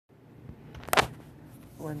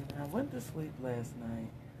When I went to sleep last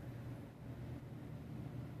night,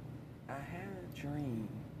 I had a dream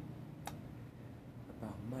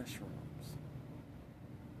about mushrooms.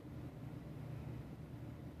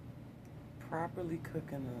 Properly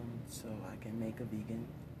cooking them so I can make a vegan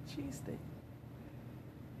cheesesteak.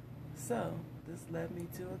 So, this led me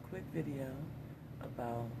to a quick video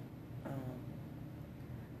about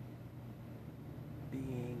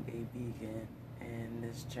being a vegan and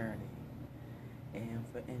this journey. And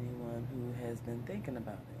for anyone who has been thinking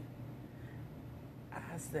about it,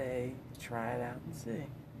 I say try it out and see.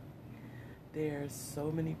 There's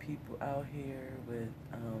so many people out here with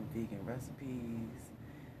vegan recipes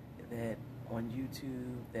that on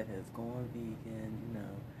YouTube that has gone vegan.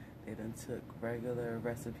 They done took regular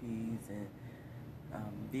recipes and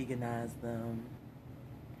veganized them.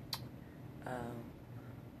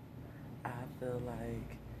 I feel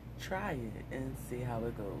like try it and see how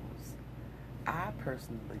it goes. I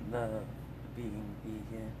personally love being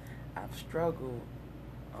vegan. I've struggled.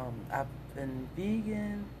 I've been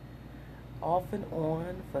vegan off and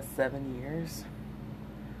on for 7 years.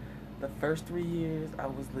 The first 3 years, I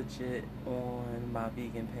was legit on my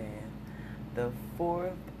vegan path. The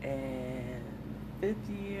 4th and 5th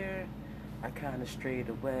year, I kind of strayed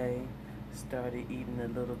away, started eating a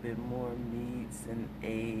little bit more meats and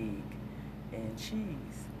egg and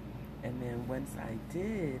cheese. And then once I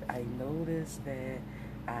did, I noticed that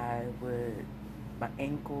my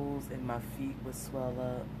ankles and my feet would swell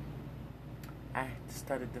up. I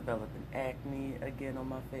started developing acne again on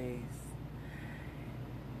my face.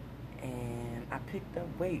 And I picked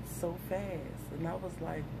up weight so fast. And I was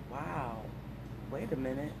like, wow, wait a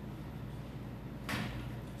minute.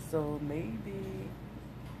 So maybe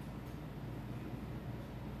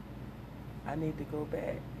I need to go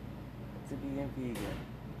back to being vegan.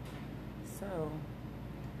 So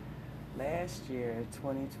last year,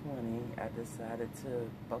 2020, I decided to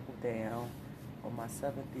buckle down on my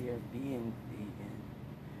 7th year of being vegan.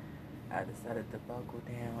 I decided to buckle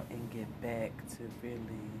down and get back to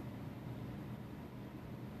really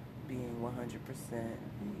being 100%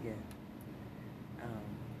 vegan.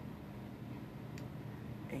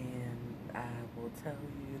 And I will tell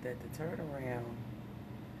you that the turnaround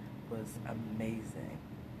was amazing.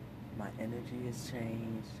 My energy has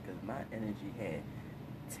changed because my energy had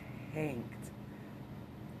tanked.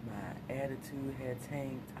 My attitude had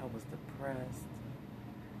tanked. I was depressed.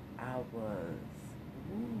 I was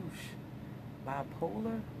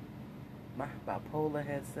bipolar. My bipolar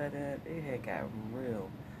had set in. It had gotten real.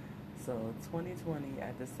 So 2020,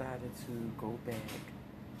 I decided to go back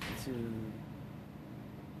to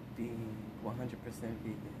being 100%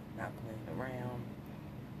 vegan, not playing around,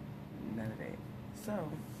 none of that.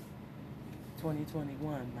 So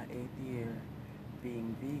 2021, my 8th year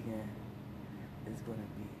being vegan, is going to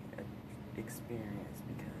be an experience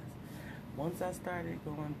because once I started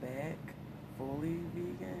going back fully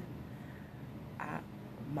vegan,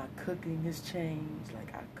 my cooking has changed.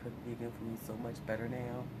 Like, I cook vegan food so much better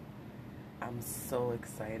now. I'm so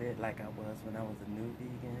excited like I was when I was a new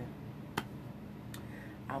vegan.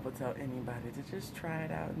 I would tell anybody to just try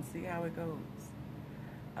it out and see how it goes.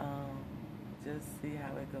 Just see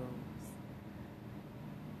how it goes.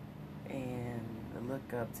 And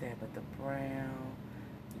look up Tabitha Brown,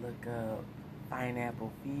 look up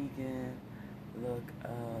Pineapple Vegan, look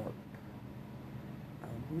up,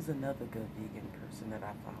 who's another good vegan person that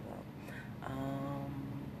I follow?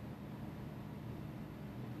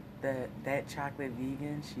 That chocolate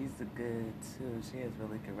vegan, she's a good too. She has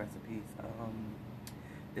really good recipes.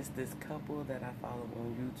 It's this couple that I follow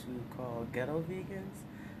on YouTube called Ghetto Vegans.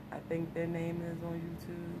 I think their name is on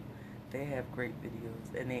YouTube. They have great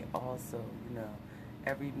videos, and they also,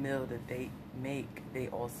 every meal that they make, they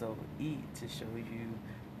also eat to show you,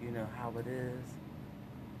 how it is.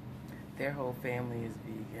 Their whole family is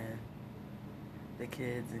vegan, the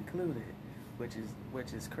kids included, which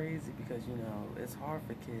is crazy because, it's hard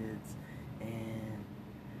for kids, and,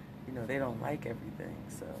 they don't like everything.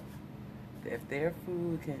 So if their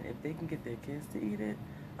food if they can get their kids to eat it,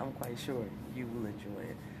 I'm quite sure you will enjoy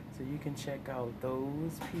it. So you can check out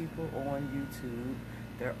those people on YouTube.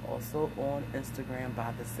 They're also on Instagram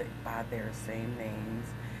by their same names.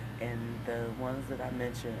 And the ones that I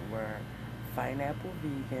mentioned were Pineapple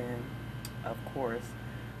Vegan, of course,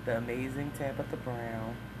 the amazing Tabitha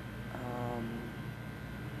Brown,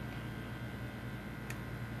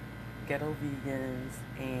 Ghetto Vegans,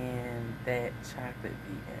 and that chocolate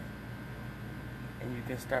vegan. And you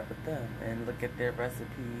can start with them and look at their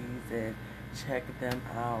recipes and check them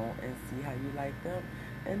out and see how you like them,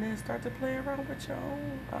 and then start to play around with your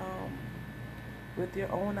own with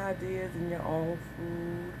your own ideas and your own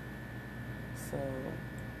food. So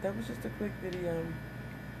that was just a quick video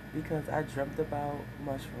because I dreamt about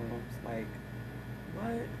mushrooms. Like,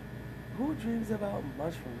 what? Who dreams about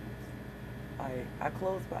mushrooms? Like, I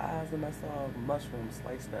closed my eyes and I saw mushrooms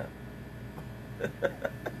sliced up.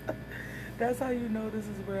 That's how you know this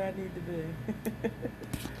is where I need to be.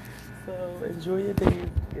 So enjoy your day.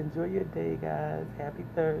 Enjoy your day, guys. Happy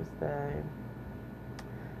Thursday.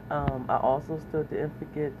 I also still didn't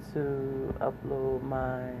forget to upload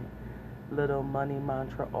my little money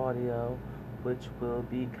mantra audio, which will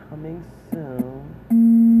be coming soon.